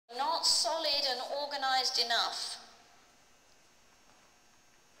not solid and organized enough.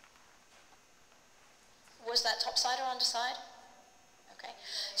 Was that top side or underside? Okay.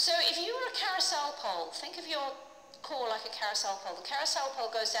 So if you were a carousel pole, think of your core like a carousel pole. The carousel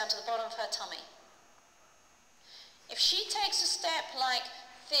pole goes down to the bottom of her tummy. If she takes a step like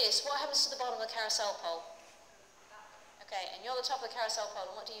this, what happens to the bottom of the carousel pole? Okay, and you're the top of the carousel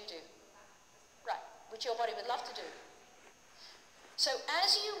pole, and what do you do? Right, which your body would love to do. So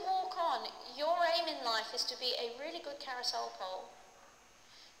as you walk on, your aim in life is to be a really good carousel pole,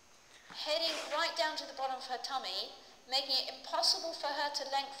 heading right down to the bottom of her tummy, making it impossible for her to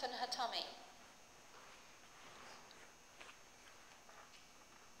lengthen her tummy.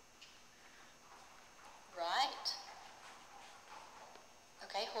 Right.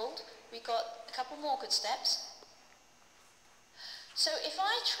 Okay, hold. We've got a couple more good steps. So if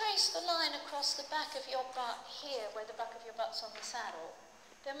I trace the line across the back of your butt here, where the back of your butt's on the saddle,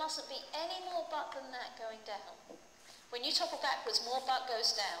 there mustn't be any more butt than that going down. When you topple backwards, more butt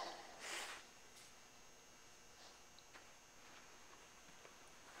goes down.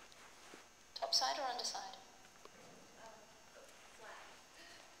 Top side or underside? Flat.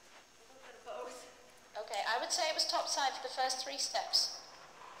 A little bit of both. Okay, I would say it was top side for the first 3 steps.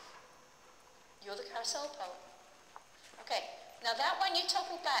 You're the carousel pole. Okay, now that one you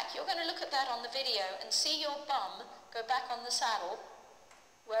topple back, you're going to look at that on the video and see your bum go back on the saddle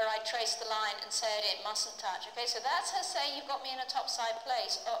where I traced the line and said it mustn't touch. Okay, so that's her saying you've got me in a top side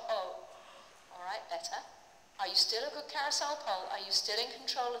place. Uh-oh. All right, better. Are you still a good carousel pole? Are you still in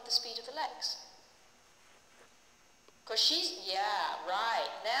control of the speed of the legs? Because she's, yeah, right,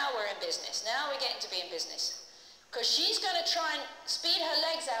 now we're in business. Now we're getting to be in business. Because she's going to try and speed her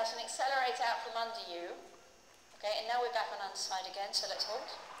legs out and accelerate out from under you. Okay, and now we're back on underside again, so let's hold.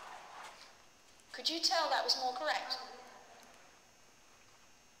 Could you tell that was more correct?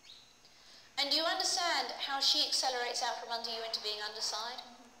 And do you understand how she accelerates out from under you into being underside?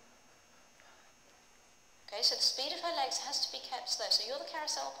 Okay, so the speed of her legs has to be kept slow. So you're the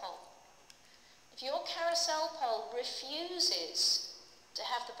carousel pole. If your carousel pole refuses to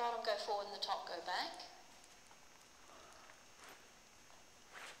have the bottom go forward and the top go back,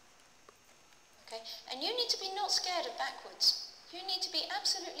 okay, and you need to be not scared of backwards. You need to be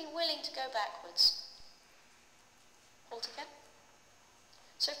absolutely willing to go backwards. Hold again.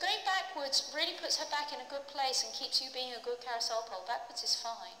 So if going backwards really puts her back in a good place and keeps you being a good carousel pole, backwards is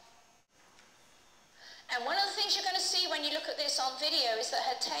fine. And one of the things you're going to see when you look at this on video is that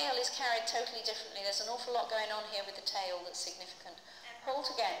her tail is carried totally differently. There's an awful lot going on here with the tail that's significant. Hold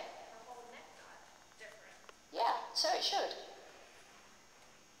again. Her whole neck got different. Yeah, so it should.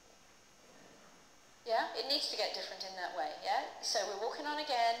 Yeah, it needs to get different in that way, yeah? So we're walking on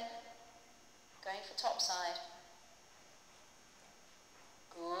again, going for top side.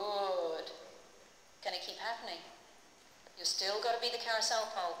 Good. Going to keep happening. You've still got to be the carousel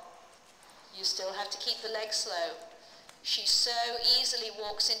pole. You still have to keep the legs slow. She so easily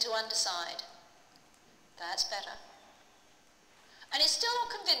walks into underside. That's better. And it's still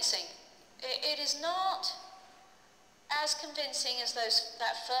not convincing. It is not as convincing as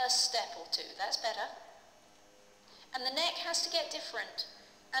that first step or two. That's better. And the neck has to get different.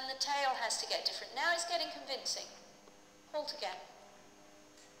 And the tail has to get different. Now it's getting convincing. Hold again.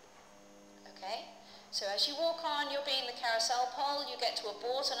 Okay? So as you walk on, you're being the carousel pole. You get to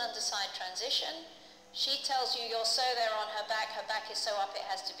abort an underside transition. She tells you you're so there on her back is so up it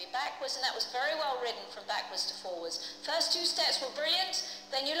has to be backwards, and that was very well ridden from backwards to forwards. First 2 steps were brilliant,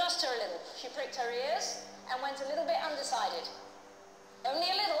 then you lost her a little. She pricked her ears and went a little bit undecided.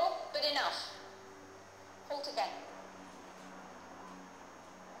 Only a little, but enough. Halt again.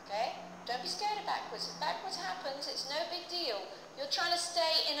 Okay? Don't be scared of backwards. If backwards happens, it's no big deal. You're trying to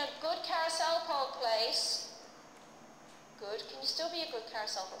stay in a good carousel pole place. Good. Can you still be a good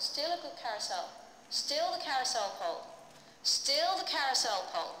carousel pole? Still a good carousel. Still the carousel pole. Still the carousel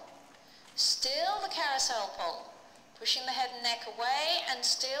pole. Still the carousel pole. Pushing the head and neck away and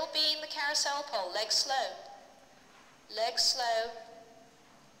still being the carousel pole. Legs slow. Legs slow.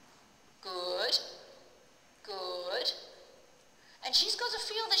 Good. Good. And she's got to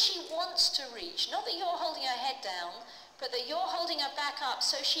feel that she wants to reach. Not that you're holding her head down, but that you're holding her back up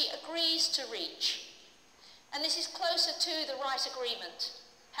so she agrees to reach. And this is closer to the right agreement.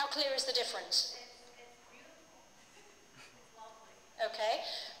 How clear is the difference? It's beautiful. It's lovely. Okay?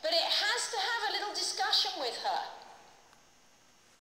 But it has to have a little discussion with her.